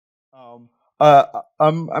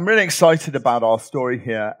I'm really excited about our story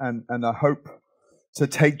here, and I hope to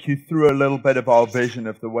take you through a little bit of our vision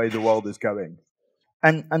of the way the world is going.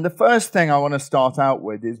 And the first thing I want to start out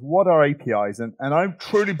with is, what are APIs? And I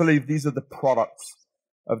truly believe these are the products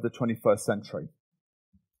of the 21st century.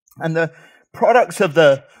 And the products of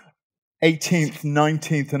the 18th,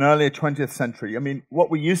 19th, and earlier 20th century, I mean,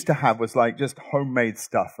 what we used to have was like just homemade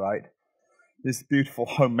stuff, right? This beautiful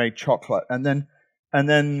homemade chocolate. And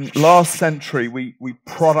then last century, we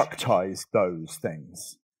productized those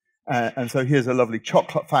things. And so here's a lovely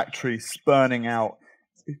chocolate factory spurning out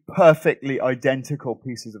perfectly identical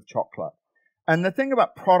pieces of chocolate. And the thing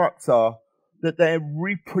about products are that they're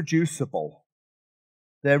reproducible.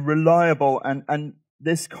 They're reliable. And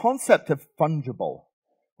this concept of fungible,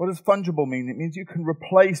 what does fungible mean? It means you can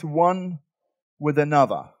replace one with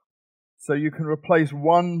another. So you can replace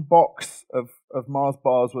one box of Mars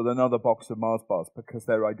bars with another box of Mars bars because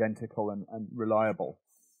they're identical and reliable.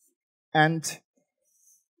 And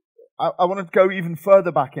I want to go even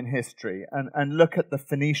further back in history and look at the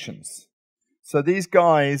Phoenicians. So these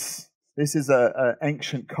guys, this is an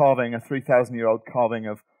ancient carving, a 3,000-year-old carving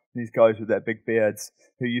of these guys with their big beards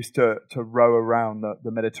who used to row around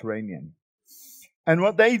the Mediterranean. And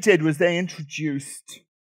what they did was they introduced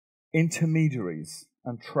intermediaries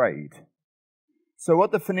and trade. So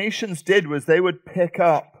what the Phoenicians did was they would pick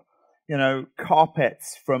up,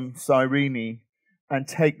 carpets from Cyrene and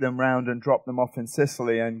take them round and drop them off in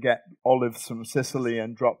Sicily, and get olives from Sicily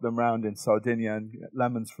and drop them round in Sardinia, and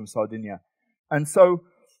lemons from Sardinia. And so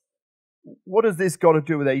what has this got to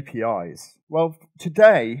do with APIs? Well,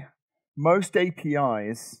 today, most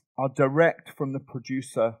APIs are direct from the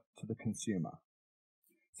producer to the consumer.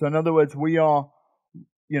 So in other words, we are,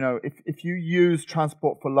 if you use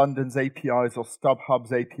Transport for London's APIs or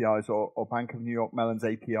StubHub's APIs or Bank of New York Mellon's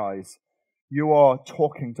APIs, you are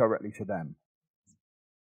talking directly to them.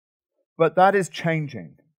 But that is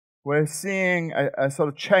changing. We're seeing a sort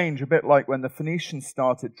of change, a bit like when the Phoenicians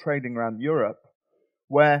started trading around Europe,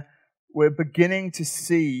 where we're beginning to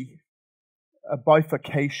see a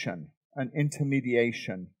bifurcation, an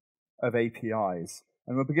intermediation of APIs.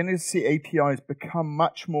 And we're beginning to see APIs become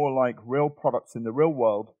much more like real products in the real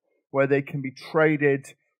world, where they can be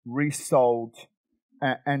traded, resold,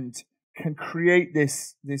 and can create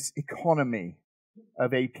this economy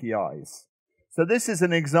of APIs. So this is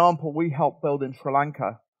an example we helped build in Sri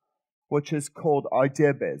Lanka, which is called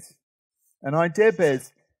IdeaBiz. And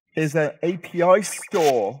IdeaBiz is an API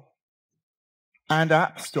store and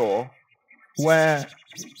app store where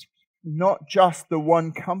not just the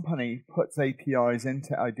one company puts APIs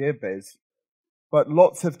into IdeaBiz, but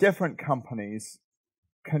lots of different companies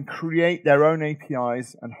can create their own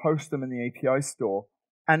APIs and host them in the API store,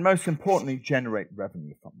 and most importantly, generate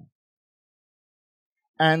revenue from them.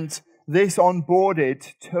 And this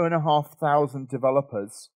onboarded 2,500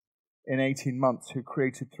 developers in 18 months who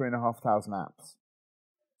created 3,500 apps.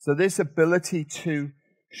 So this ability to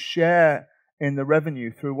share in the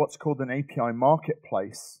revenue through what's called an API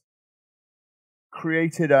marketplace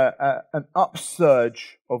created an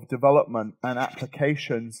upsurge of development and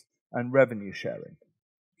applications and revenue sharing.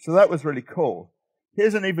 So that was really cool.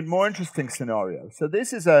 Here's an even more interesting scenario. So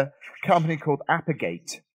this is a company called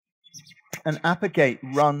Appagate. And Appagate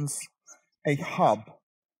runs a hub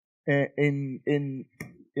in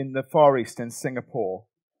the Far East, in Singapore.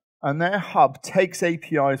 And their hub takes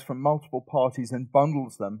APIs from multiple parties and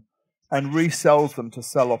bundles them and resells them to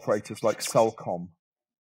cell operators like Cellcom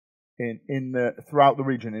throughout the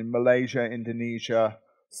region, in Malaysia, Indonesia,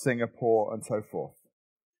 Singapore, and so forth.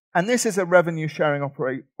 And this is a revenue sharing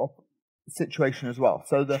situation as well.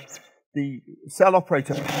 So the cell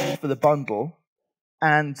operator pays for the bundle,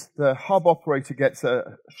 and the hub operator gets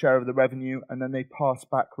a share of the revenue, and then they pass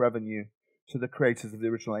back revenue to the creators of the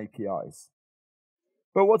original APIs.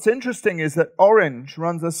 But what's interesting is that Orange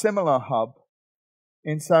runs a similar hub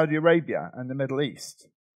in Saudi Arabia and the Middle East.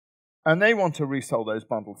 And they want to resell those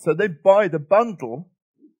bundles. So they buy the bundle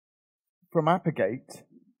from Appagate,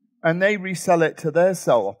 and they resell it to their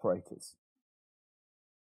cell operators.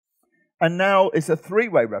 And now it's a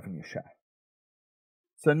three-way revenue share.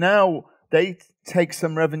 So now they take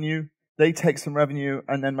some revenue, they take some revenue,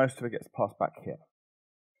 and then most of it gets passed back here.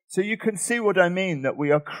 So you can see what I mean, that we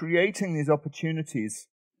are creating these opportunities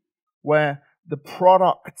where the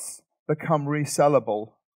products become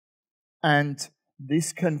resellable, and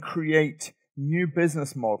this can create new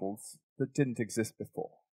business models that didn't exist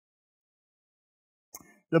before.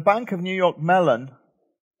 The Bank of New York Mellon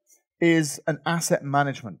is an asset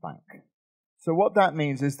management bank. So what that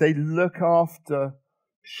means is they look after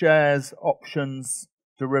shares, options,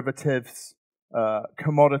 derivatives,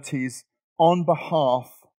 commodities on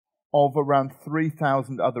behalf of around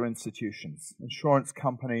 3,000 other institutions, insurance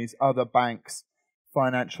companies, other banks,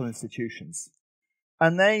 financial institutions.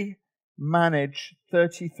 And they manage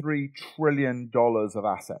 $33 trillion of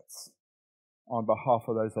assets on behalf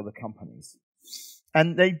of those other companies.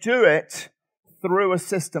 And they do it through a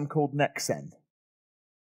system called Nexen.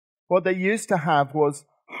 What they used to have was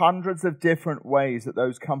hundreds of different ways that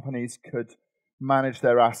those companies could manage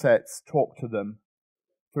their assets, talk to them,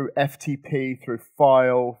 through FTP, through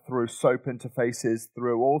file, through SOAP interfaces,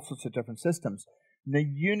 through all sorts of different systems. And they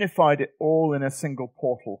unified it all in a single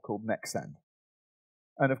portal called Nexen.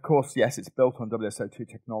 And of course, yes, it's built on WSO2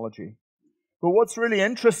 technology. But what's really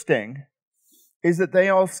interesting is that they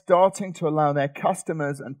are starting to allow their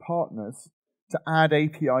customers and partners to add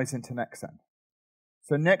APIs into Nexen.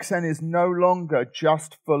 So Nexen is no longer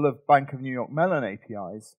just full of Bank of New York Mellon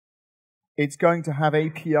APIs. It's going to have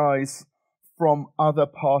APIs from other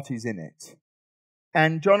parties in it.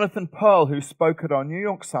 And Jonathan Pearl, who spoke at our New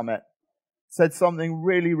York summit, said something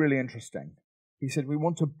really, really interesting. He said, we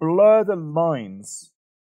want to blur the lines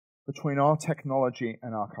between our technology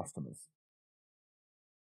and our customers.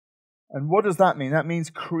 And what does that mean? That means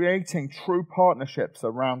creating true partnerships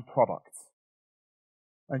around products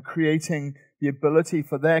and creating the ability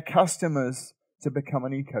for their customers to become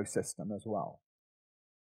an ecosystem as well.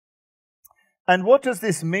 And what does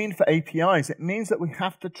this mean for APIs? It means that we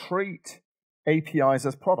have to treat APIs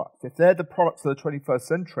as products. If they're the products of the 21st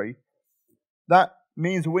century, that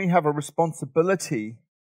means we have a responsibility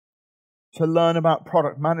to learn about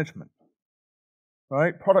product management.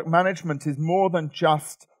 Right? Product management is more than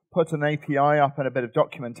just put an API up and a bit of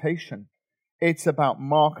documentation. It's about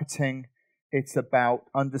marketing. It's about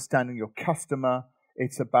understanding your customer.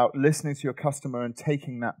 It's about listening to your customer and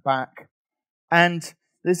taking that back. And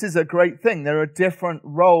this is a great thing. There are different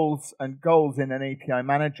roles and goals in an API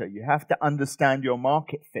manager. You have to understand your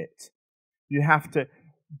market fit. You have to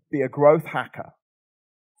be a growth hacker.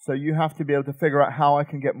 So you have to be able to figure out how I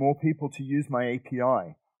can get more people to use my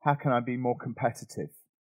API. How can I be more competitive?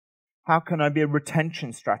 How can I be a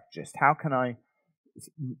retention strategist? How can I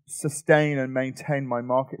sustain and maintain my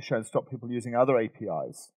market share and stop people using other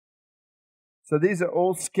APIs? So these are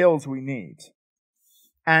all skills we need.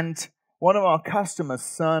 And one of our customers,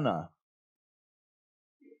 Cerner,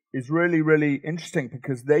 is really, really interesting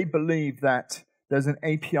because they believe that there's an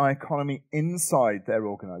API economy inside their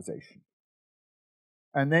organization.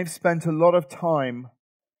 And they've spent a lot of time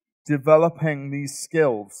developing these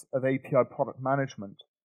skills of API product management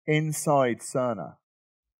inside Cerner.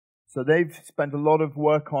 So they've spent a lot of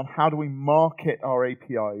work on how do we market our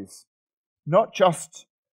APIs, not just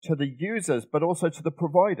to the users, but also to the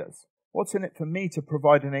providers. What's in it for me to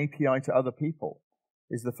provide an API to other people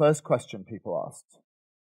is the first question people asked.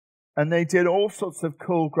 And they did all sorts of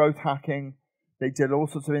cool growth hacking. They did all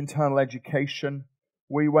sorts of internal education.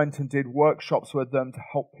 We went and did workshops with them to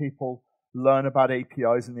help people learn about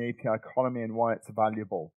APIs and the API economy and why it's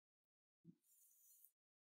valuable.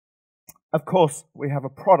 Of course, we have a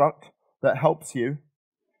product that helps you.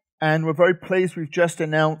 And we're very pleased we've just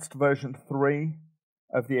announced version 3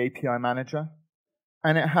 of the API Manager.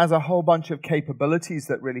 And it has a whole bunch of capabilities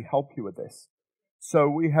that really help you with this. So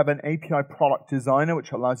we have an API product designer,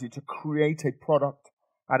 which allows you to create a product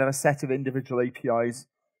out of a set of individual APIs,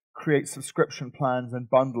 create subscription plans, and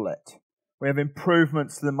bundle it. We have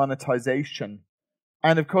improvements to the monetization.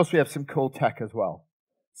 And of course, we have some cool tech as well.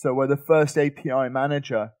 So we're the first API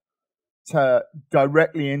manager to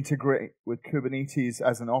directly integrate with Kubernetes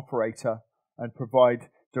as an operator and provide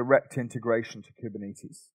direct integration to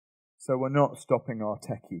Kubernetes. So we're not stopping our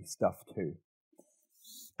techie stuff too.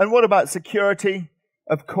 And what about security?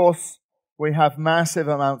 Of course, we have massive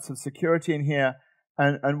amounts of security in here,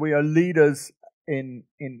 and we are leaders in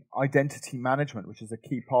identity management, which is a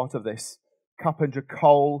key part of this. Cuppinger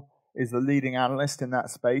Cole is the leading analyst in that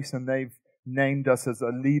space, and they've named us as a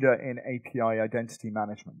leader in API identity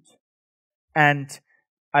management. And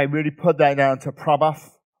I really put that down to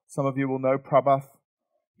Prabhath. Some of you will know Prabhath.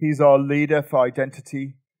 He's our leader for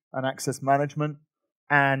identity and access management,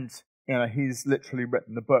 and he's literally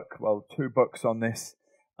written the book, well, 2 books on this,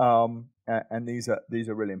 and these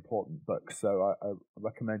are really important books. So I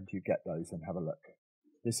recommend you get those and have a look.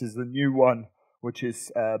 This is the new one, which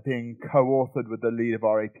is being co-authored with the lead of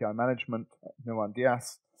our API management, Nuwan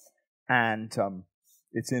Dias, and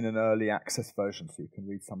it's in an early access version, so you can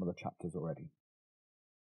read some of the chapters already.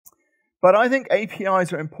 But I think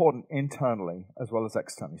APIs are important internally as well as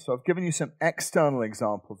externally. So I've given you some external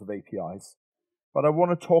examples of APIs, but I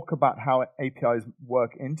want to talk about how APIs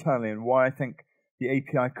work internally and why I think the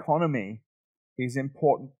API economy is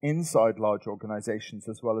important inside large organizations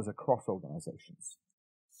as well as across organizations.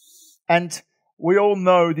 And we all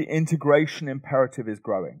know the integration imperative is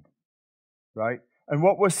growing, right? And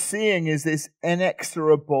what we're seeing is this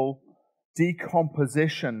inexorable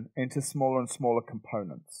decomposition into smaller and smaller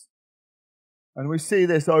components. And we see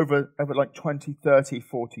this over like 20, 30,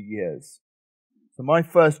 40 years. So my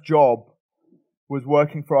first job was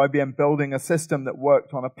working for IBM, building a system that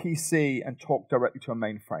worked on a PC and talked directly to a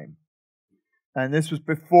mainframe. And this was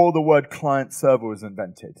before the word client-server was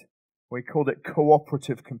invented. We called it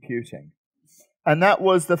cooperative computing. And that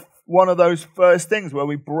was one of those first things where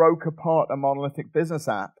we broke apart a monolithic business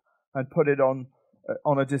app and put it on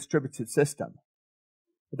a distributed system.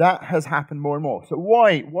 That has happened more and more. So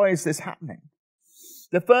why is this happening?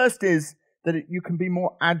 The first is that you can be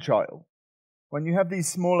more agile. When you have these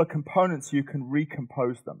smaller components, you can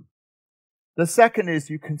recompose them. The second is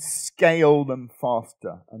you can scale them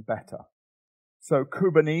faster and better. So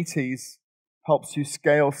Kubernetes helps you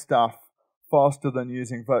scale stuff faster than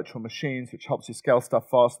using virtual machines, which helps you scale stuff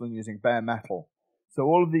faster than using bare metal. So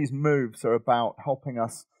all of these moves are about helping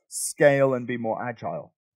us scale and be more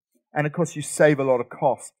agile. And of course, you save a lot of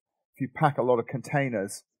cost if you pack a lot of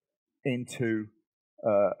containers into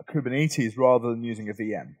Kubernetes rather than using a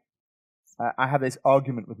VM. I have this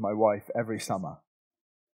argument with my wife every summer.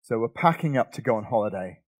 So we're packing up to go on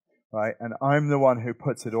holiday, right? And I'm the one who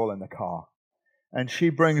puts it all in the car. And she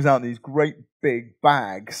brings out these great big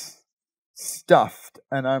bags, stuffed,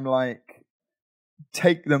 and I'm like,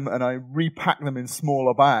 take them and I repack them in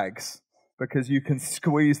smaller bags because you can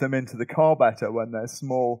squeeze them into the car better when they're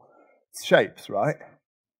small shapes, right?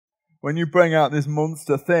 When you bring out this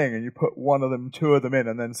monster thing and you put one of them, two of them in,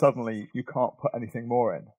 and then suddenly you can't put anything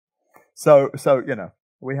more in. So you know,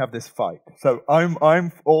 we have this fight. So I'm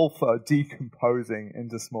all for decomposing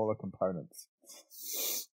into smaller components.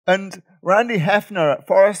 And Randy Hefner at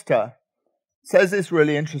Forrester says this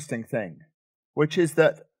really interesting thing, which is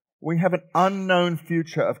that we have an unknown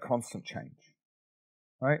future of constant change,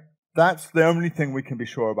 right? That's the only thing we can be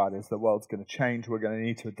sure about, is the world's going to change. We're going to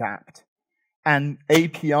need to adapt. And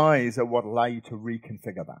APIs are what allow you to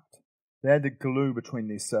reconfigure that. They're the glue between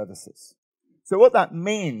these services. So what that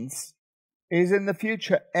means is in the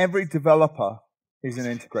future, every developer is an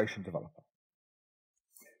integration developer.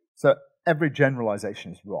 So every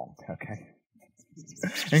generalization is wrong, okay?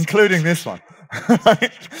 Including this one.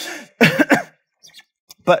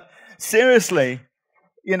 But seriously,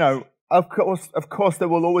 you know, of course there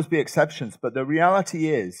will always be exceptions, but the reality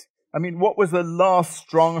is, I mean, what was the last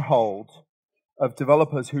stronghold of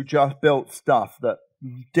developers who just built stuff that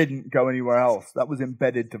didn't go anywhere else? That was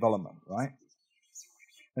embedded development, right?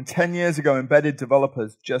 And 10 years ago, embedded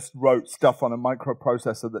developers just wrote stuff on a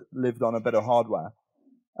microprocessor that lived on a bit of hardware.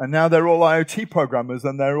 And now they're all IoT programmers,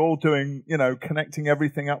 and they're all doing, you know, connecting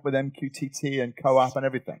everything up with MQTT and CoAP and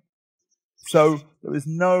everything. So there's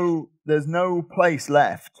no place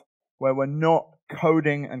left where we're not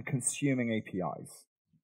coding and consuming APIs.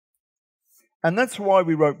 And that's why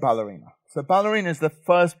we wrote Ballerina. So Ballerina is the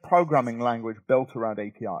first programming language built around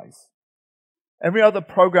APIs. Every other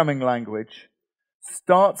programming language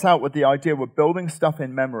starts out with the idea we're building stuff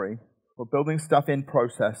in memory, we're building stuff in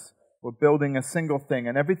process, we're building a single thing,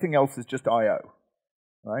 and everything else is just I/O,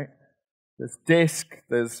 right? There's disk,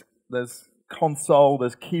 there's console,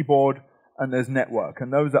 there's keyboard, and there's network,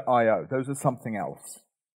 and those are I/O. Those are something else,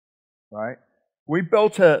 right? We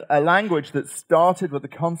built a language that started with the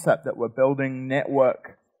concept that we're building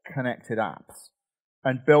network-connected apps,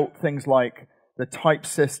 and built things like the type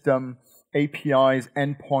system, APIs,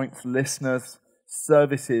 endpoints, listeners,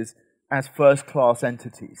 services as first-class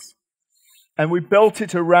entities. And we built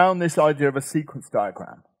it around this idea of a sequence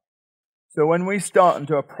diagram. So when we start and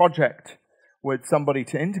do a project with somebody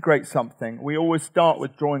to integrate something, we always start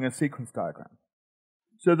with drawing a sequence diagram.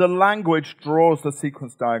 So the language draws the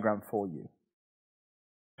sequence diagram for you.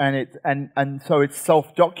 And so it's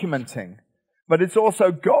self-documenting, but it's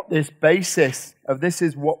also got this basis of this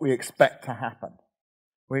is what we expect to happen.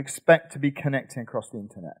 We expect to be connecting across the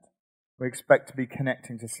internet. We expect to be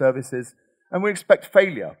connecting to services, and we expect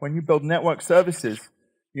failure. When you build network services,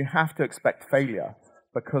 you have to expect failure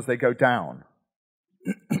because they go down.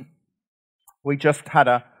 We just had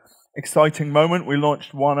an exciting moment. We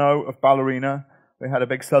launched 1.0 of Ballerina. We had a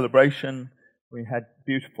big celebration. We had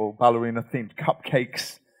beautiful Ballerina-themed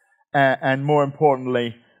cupcakes. And more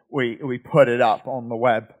importantly, we put it up on the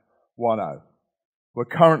web 1.0. We're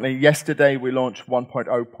currently, yesterday we launched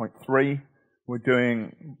 1.0.3. We're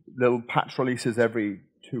doing little patch releases every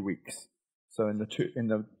 2 weeks. So in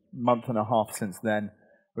the month and a half since then,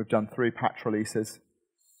 we've done 3 patch releases,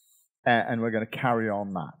 and we're going to carry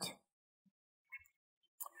on that.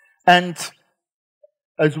 And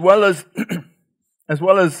as well as as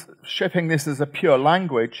well as shipping this as a pure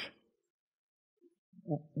language,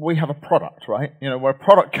 we have a product, right? We're a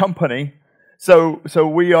product company, so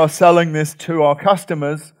we are selling this to our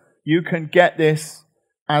customers. You can get this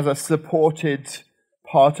as a supported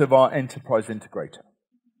part of our enterprise integrator.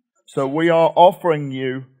 So we are offering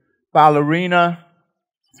you Ballerina,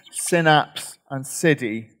 Synapse, and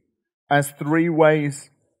Cidi as 3 ways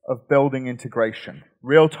of building integration.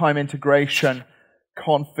 Real-time integration,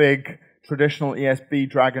 config, traditional ESB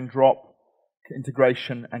drag and drop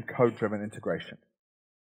integration, and code-driven integration.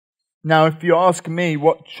 Now, if you ask me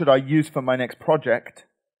what should I use for my next project,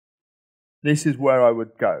 this is where I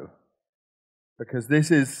would go. Because this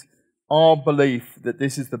is our belief that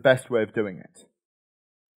this is the best way of doing it.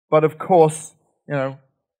 But of course,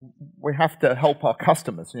 we have to help our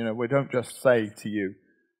customers. We don't just say to you,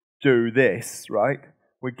 do this, right?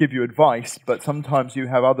 We give you advice, but sometimes you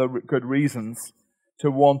have other good reasons to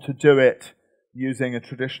want to do it using a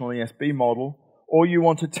traditional ESB model, or you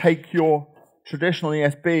want to take your traditional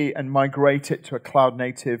ESB and migrate it to a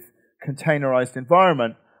cloud-native containerized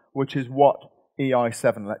environment, which is what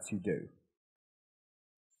EI7 lets you do.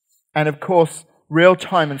 And of course,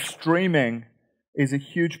 real-time and streaming is a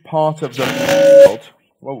huge part of the world.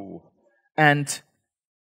 Whoa. And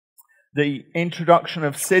the introduction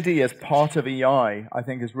of Cidi as part of EI, I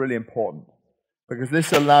think, is really important, because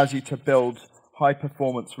this allows you to build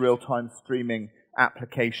high-performance real-time streaming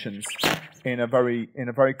applications in a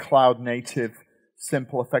very cloud-native,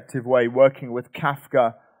 simple, effective way, working with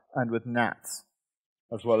Kafka and with NATs,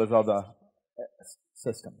 as well as other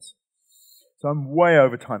systems. So I'm way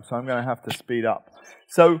over time, so I'm going to have to speed up.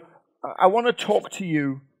 So I want to talk to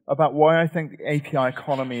you about why I think the API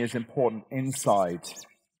economy is important inside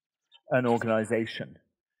an organization.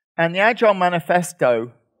 And the Agile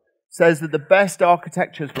Manifesto says that the best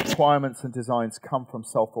architectures, requirements, and designs come from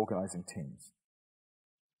self-organizing teams.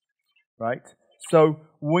 Right? So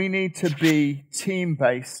we need to be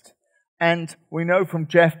team-based, and we know from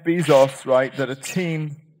Jeff Bezos, right, that a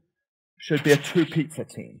team should be a 2-pizza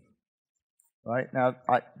team. Right? Now,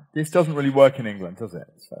 this doesn't really work in England, does it?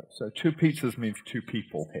 So 2 pizzas means 2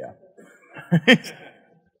 people here.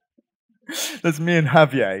 That's me and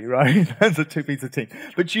Javier, right? That's a 2-pizza team.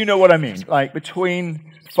 But you know what I mean. Like,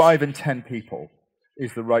 between 5 and 10 people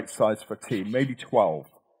is the right size for a team, maybe 12.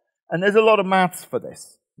 And there's a lot of maths for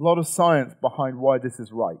this, a lot of science behind why this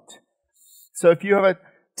is right. So if you have a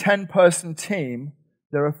 10-person team,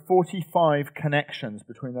 there are 45 connections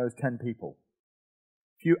between those 10 people.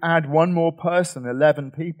 If you add one more person,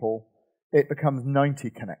 11 people, it becomes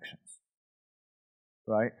 90 connections.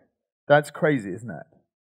 Right? That's crazy, isn't it?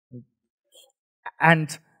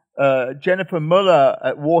 And Jennifer Muller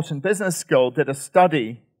at Wharton Business School did a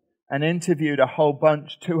study and interviewed a whole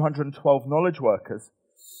bunch, 212 knowledge workers,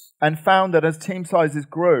 and found that as team sizes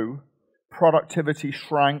grew, productivity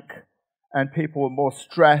shrank, and people were more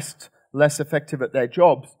stressed, less effective at their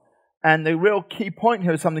jobs. And the real key point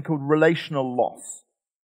here is something called relational loss.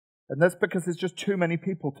 And that's because there's just too many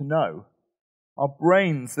people to know. Our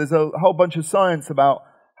brains, there's a whole bunch of science about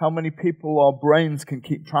how many people our brains can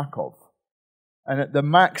keep track of. And the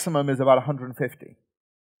maximum is about 150.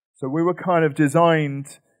 So we were kind of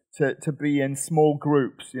designed to be in small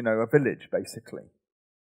groups, a village, basically.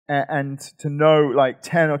 And to know like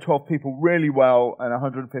 10 or 12 people really well and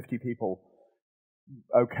 150 people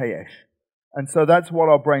okay-ish. And so that's what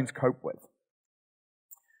our brains cope with.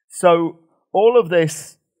 So all of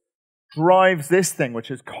this drives this thing, which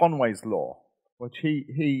is Conway's Law, which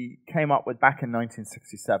he came up with back in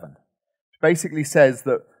 1967. Which basically says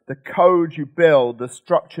that the code you build, the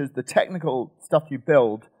structures, the technical stuff you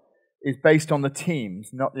build is based on the teams,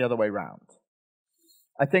 not the other way around.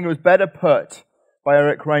 I think it was better put by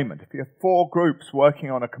Eric Raymond. If you have 4 groups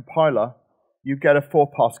working on a compiler, you get a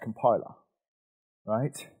 4-pass compiler,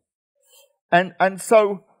 right? And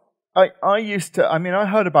so I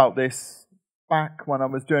heard about this back when I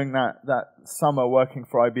was doing that summer working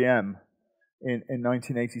for IBM in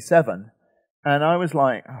 1987, and I was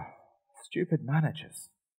like, oh, stupid managers.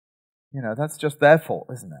 That's just their fault,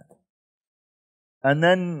 isn't it? And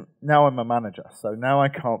then, now I'm a manager, so now I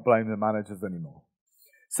can't blame the managers anymore.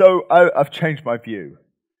 So I've changed my view.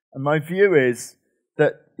 And my view is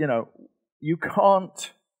that, you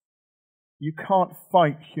can't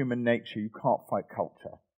fight human nature, you can't fight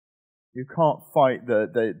culture. You can't fight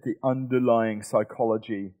the underlying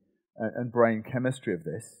psychology and brain chemistry of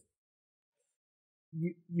this.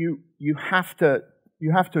 You have to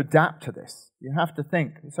adapt to this. You have to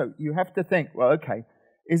think. So you have to think, well, okay,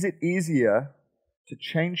 is it easier to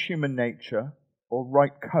change human nature or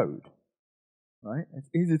write code? right? It's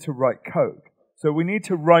easy to write code. So we need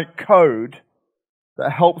to write code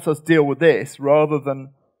that helps us deal with this rather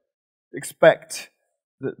than expect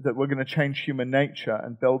that we're going to change human nature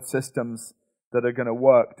and build systems that are going to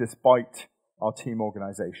work despite our team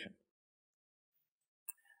organization.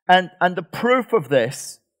 And the proof of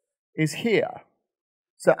this is here.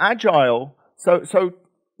 So Agile, so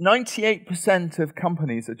 98% of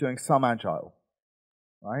companies are doing some Agile,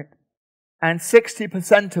 right? And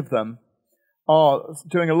 60% of them are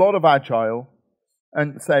doing a lot of Agile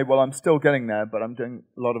and say, well, I'm still getting there, but I'm doing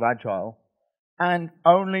a lot of Agile. And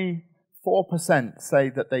only 4% say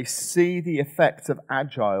that they see the effects of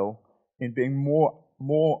Agile in being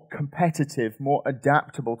more competitive, more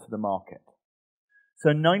adaptable to the market. So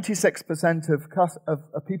 96%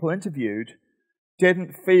 of people interviewed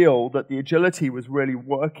didn't feel that the agility was really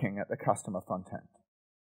working at the customer front end.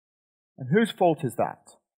 And whose fault is that?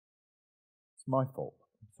 It's my fault.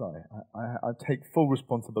 I'm sorry. I take full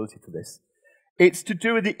responsibility for this. It's to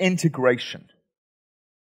do with the integration,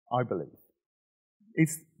 I believe.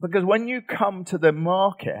 It's because when you come to the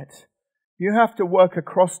market, you have to work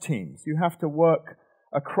across teams. You have to work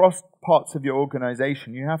across parts of your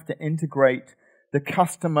organization. You have to integrate the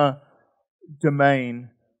customer domain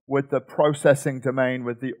with the processing domain,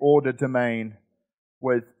 with the order domain,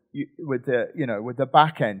 with the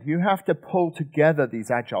back end. You have to pull together these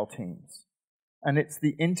agile teams. And it's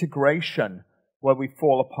the integration where we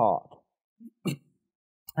fall apart.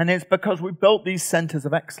 And it's because we built these centers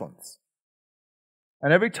of excellence.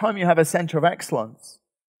 And every time you have a center of excellence,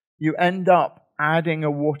 you end up adding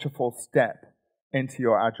a waterfall step into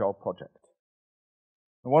your agile project.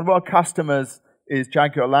 And one of our customers is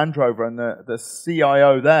Jaguar Land Rover, and the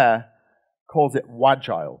CIO there calls it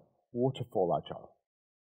WAGILE, waterfall agile.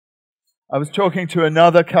 I was talking to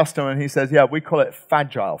another customer, and he says, yeah, we call it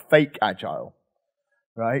FAGILE, fake agile,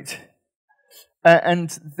 right? And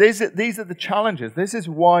these are the challenges. This is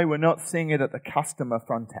why we're not seeing it at the customer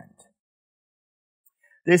front end.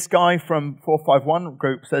 This guy from 451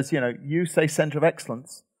 Group says, you say center of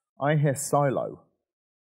excellence, I hear silo.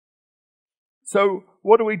 So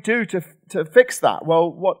what do we do to fix that?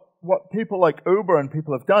 Well, what people like Uber and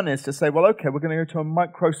people have done is to say, well, okay, we're going to go to a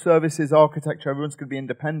microservices architecture. Everyone's going to be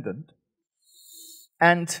independent.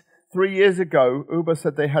 And 3 years ago, Uber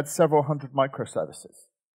said they had several hundred microservices.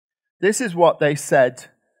 This is what they said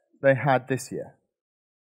they had this year.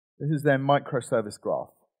 This is their microservice graph.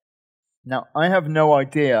 Now, I have no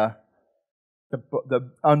idea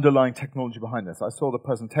the underlying technology behind this. I saw the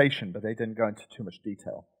presentation, but they didn't go into too much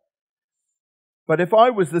detail. But if I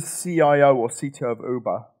was the CIO or CTO of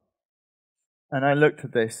Uber, and I looked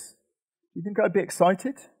at this, do you think I'd be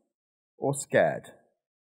excited or scared?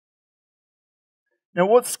 Now,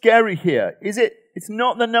 what's scary here is it's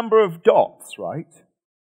not the number of dots, right?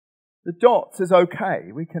 The dots is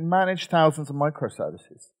okay. We can manage thousands of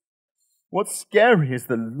microservices. What's scary is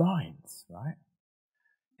the lines, right?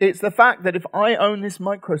 It's the fact that if I own this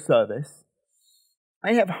microservice,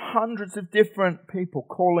 I have hundreds of different people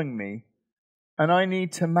calling me, and I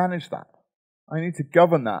need to manage that. I need to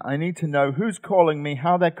govern that. I need to know who's calling me,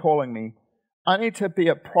 how they're calling me. I need to be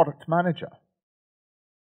a product manager,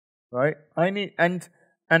 right? And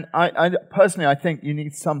I personally, I think you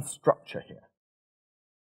need some structure here.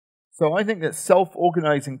 So I think that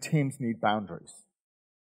self-organizing teams need boundaries.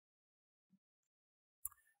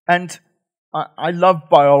 And I love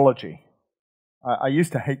biology. I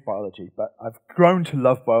used to hate biology, but I've grown to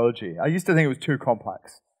love biology. I used to think it was too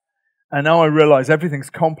complex. And now I realize everything's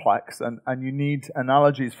complex, and you need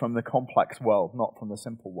analogies from the complex world, not from the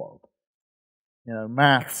simple world.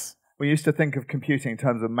 Maths. We used to think of computing in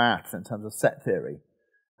terms of maths, in terms of set theory.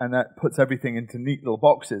 And that puts everything into neat little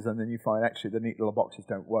boxes, and then you find actually the neat little boxes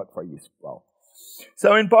don't work very well.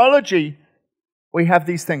 So in biology, we have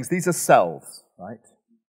these things. These are cells, right?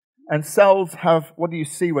 And cells have, what do you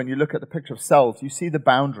see when you look at the picture of cells? You see the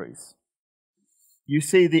boundaries. You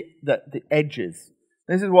see the edges.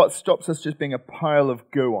 This is what stops us just being a pile of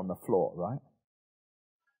goo on the floor, right?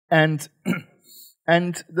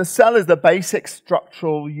 And the cell is the basic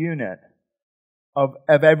structural unit of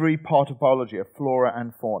every part of biology, of flora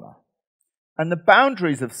and fauna. And the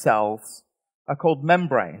boundaries of cells are called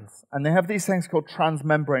membranes, and they have these things called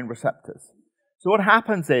transmembrane receptors. So what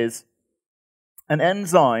happens is an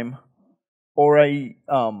enzyme or a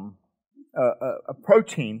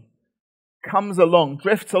protein comes along,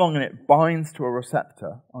 drifts along, and it binds to a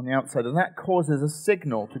receptor on the outside, and that causes a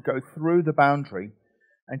signal to go through the boundary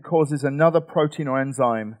and causes another protein or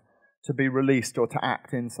enzyme to be released or to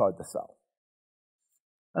act inside the cell.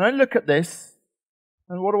 And I look at this,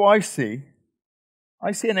 and what do I see?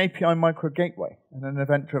 I see an API micro gateway and an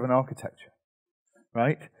event-driven architecture.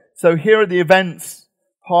 right? So here are the events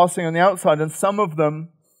passing on the outside, and some of them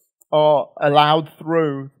are allowed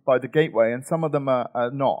through by the gateway, and some of them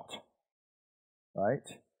are not, right?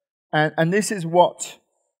 And this is what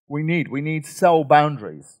we need. We need cell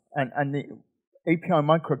boundaries. And the API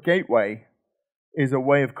Micro Gateway is a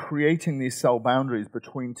way of creating these cell boundaries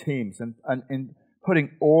between teams and in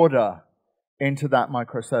putting order into that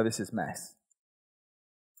microservices mess.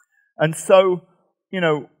 And so, you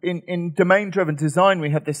know, in domain-driven design,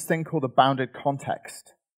 we have this thing called a bounded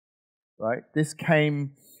context, right? This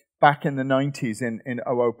came back in the 90s in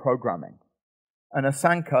OO programming. And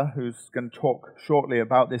Asanka, who's going to talk shortly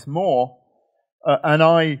about this more, and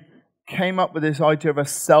I came up with this idea of a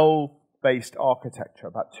cell-based architecture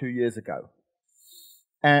about 2 years ago.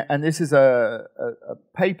 And this is a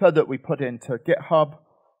paper that we put into GitHub.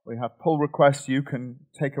 We have pull requests. You can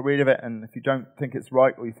take a read of it, and if you don't think it's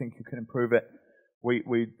right or you think you can improve it,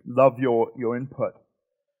 we love your input.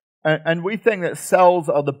 And we think that cells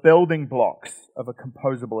are the building blocks of a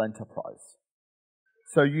composable enterprise.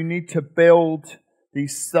 So you need to build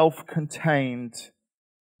these self-contained,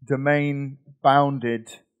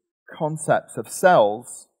 domain-bounded concepts of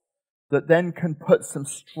cells that then can put some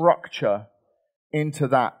structure into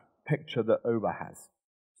that picture that Uber has.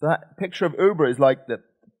 So that picture of Uber is like the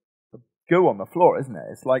goo on the floor, isn't it?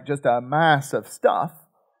 It's like just a mass of stuff.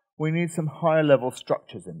 We need some higher level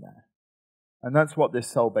structures in there. And that's what this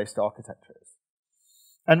cell-based architecture is.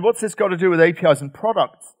 And what's this got to do with APIs and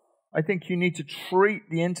products? I think you need to treat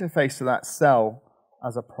the interface of that cell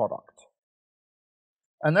as a product.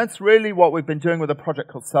 And that's really what we've been doing with a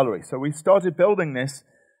project called Celery. So we started building this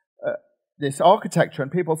architecture,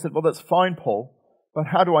 and people said, well, that's fine, Paul, but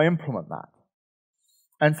how do I implement that?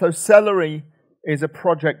 And so Celery is a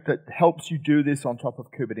project that helps you do this on top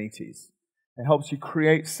of Kubernetes. It helps you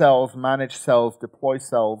create cells, manage cells, deploy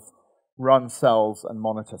cells, run cells, and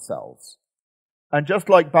monitor cells. And just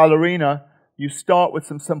like Ballerina, you start with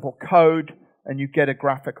some simple code, and you get a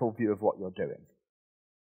graphical view of what you're doing.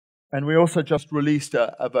 And we also just released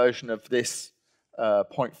a version of this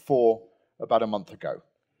 0.4 about a month ago.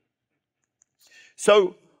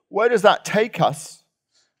 So where does that take us?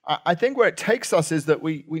 I think where it takes us is that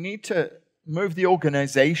we need to move the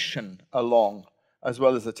organization along as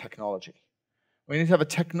well as the technology. We need to have a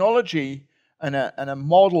technology and a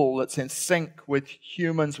model that's in sync with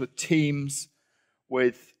humans, with teams,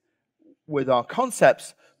 with our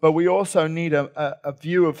concepts, but we also need a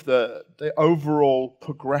view of the overall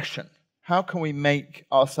progression. How can we make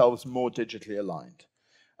ourselves more digitally aligned?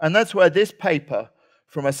 And that's where this paper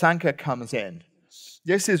from Asanka comes in.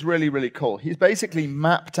 This is really, really cool. He's basically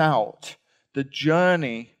mapped out the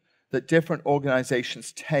journey that different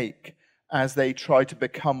organizations take as they try to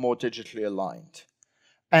become more digitally aligned.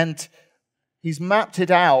 And he's mapped it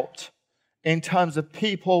out in terms of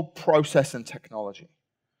people, process, and technology.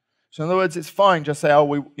 So in other words, it's fine just say,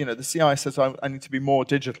 oh, the CI says I need to be more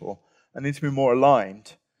digital. I need to be more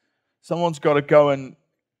aligned. Someone's got to go and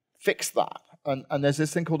fix that. And there's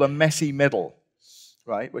this thing called a messy middle,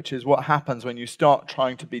 right? Which is what happens when you start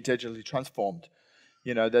trying to be digitally transformed.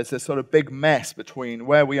 There's this sort of big mess between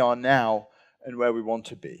where we are now and where we want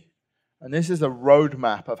to be. And this is a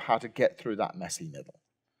roadmap of how to get through that messy middle.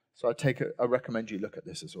 So I recommend you look at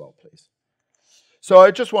this as well, please. So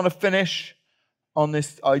I just want to finish on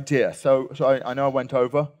this idea. So I know I went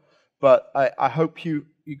over, but I hope you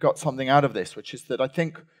got something out of this, which is that I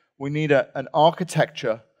think we need an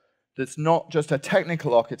architecture that's not just a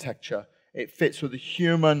technical architecture. It fits with the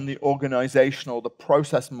human, the organizational, the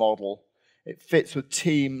process model. It fits with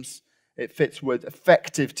teams. It fits with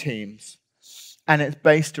effective teams. And it's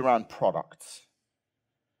based around products.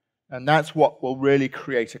 And that's what will really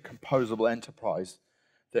create a composable enterprise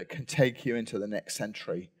that can take you into the next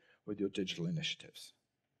century with your digital initiatives.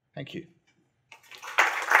 Thank you.